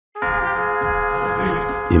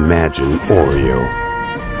Imagine Oreo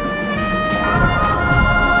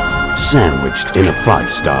sandwiched in a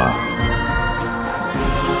 5-star.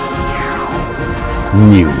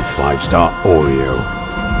 New 5-star Oreo.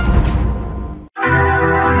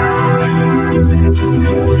 Imagine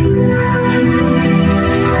Oreo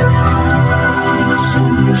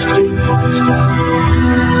sandwiched in a 5-star.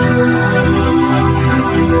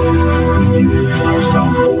 New 5-star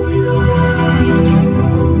Oreo.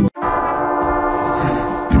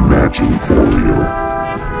 Imagine Oreo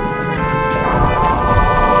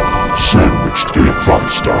sandwiched in a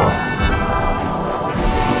 5-star.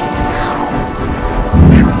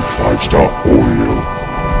 New 5-star Oreo.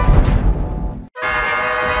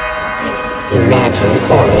 Imagine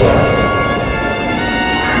Oreo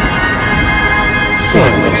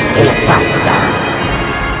sandwiched in a 5-star.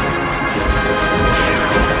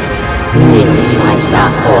 New 5-star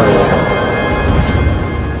Oreo.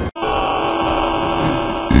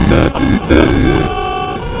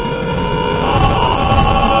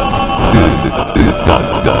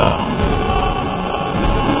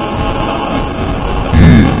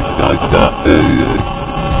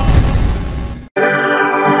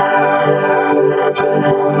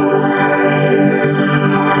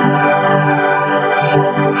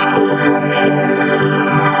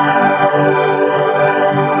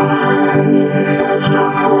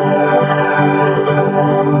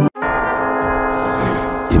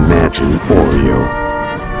 Imagine Oreo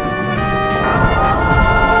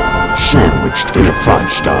sandwiched in a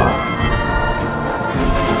 5-star.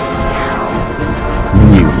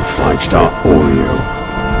 New 5-star Oreo.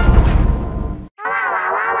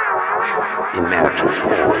 Imagine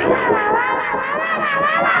Oreo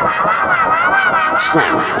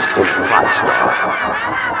sandwiched in a 5-star.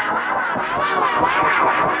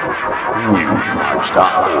 New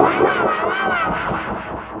 5-star Oreo.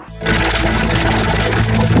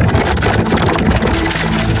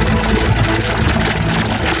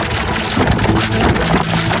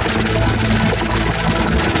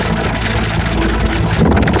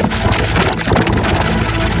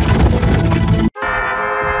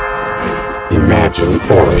 Imagine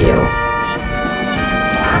Oreo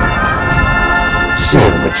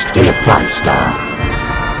sandwiched in a 5-star.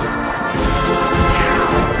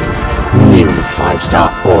 New 5-star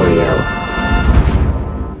Oreo.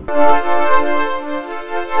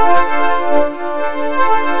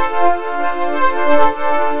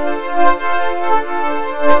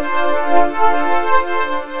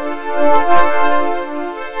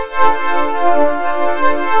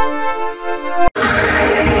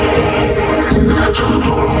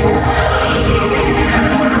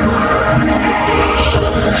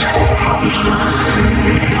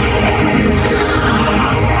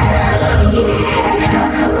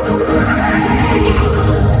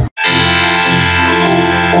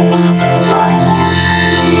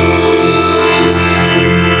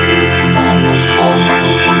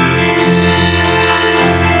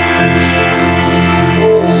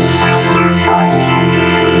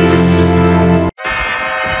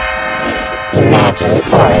 Imagine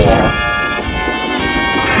Oreo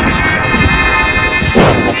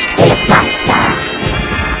sandwiched in a 5-star.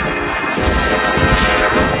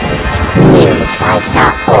 New 5-star Oreo. Imagine Oreo sandwiched in a 5-star. New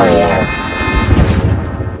 5-star Oreo.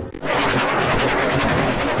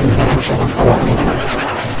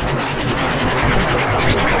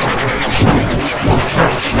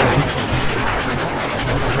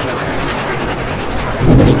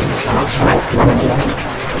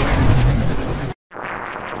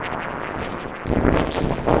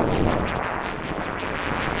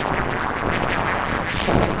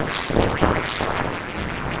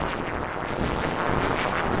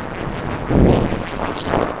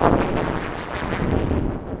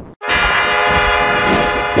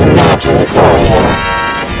 Imagine Oreo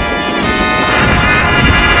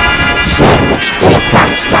sandwiched in a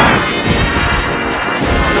 5-star.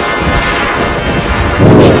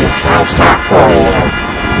 New 5-star Oreo.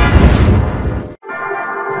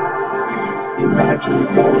 Imagine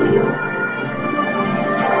Oreo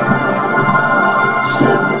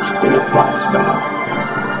sandwiched in a 5-star.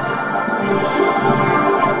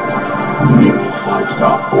 New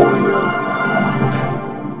 5-star Oreo.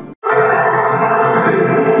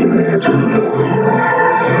 Imagine Oreo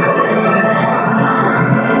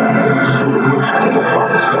sandwiched in a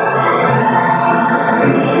 5-star.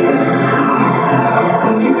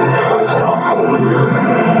 New 5-star Oreo.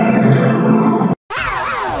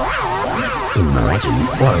 Imagine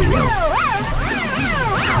Oreo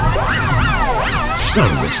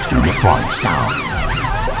sandwiched in a 5-star.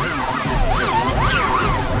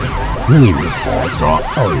 New 5-star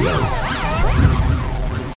Oreo.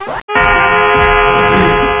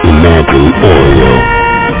 Oreo.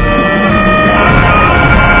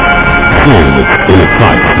 Sandwich in a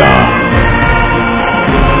 5-star.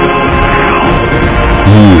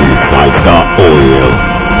 New 5-star Oreo.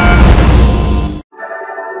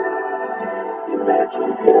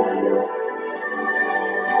 Imagine Oreo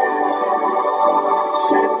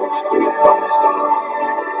sandwiched in a 5-star.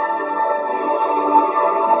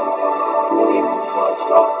 New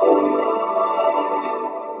 5-star Oreo.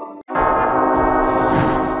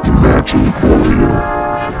 Imagine Oreo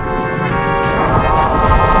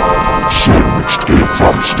sandwiched in a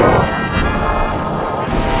 5-star.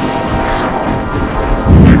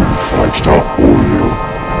 New 5-star Oreo.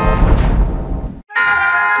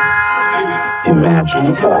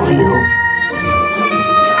 Imagine Oreo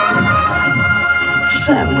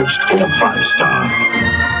sandwiched in a 5-star.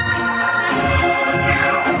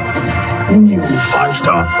 New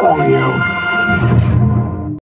 5-star Oreo.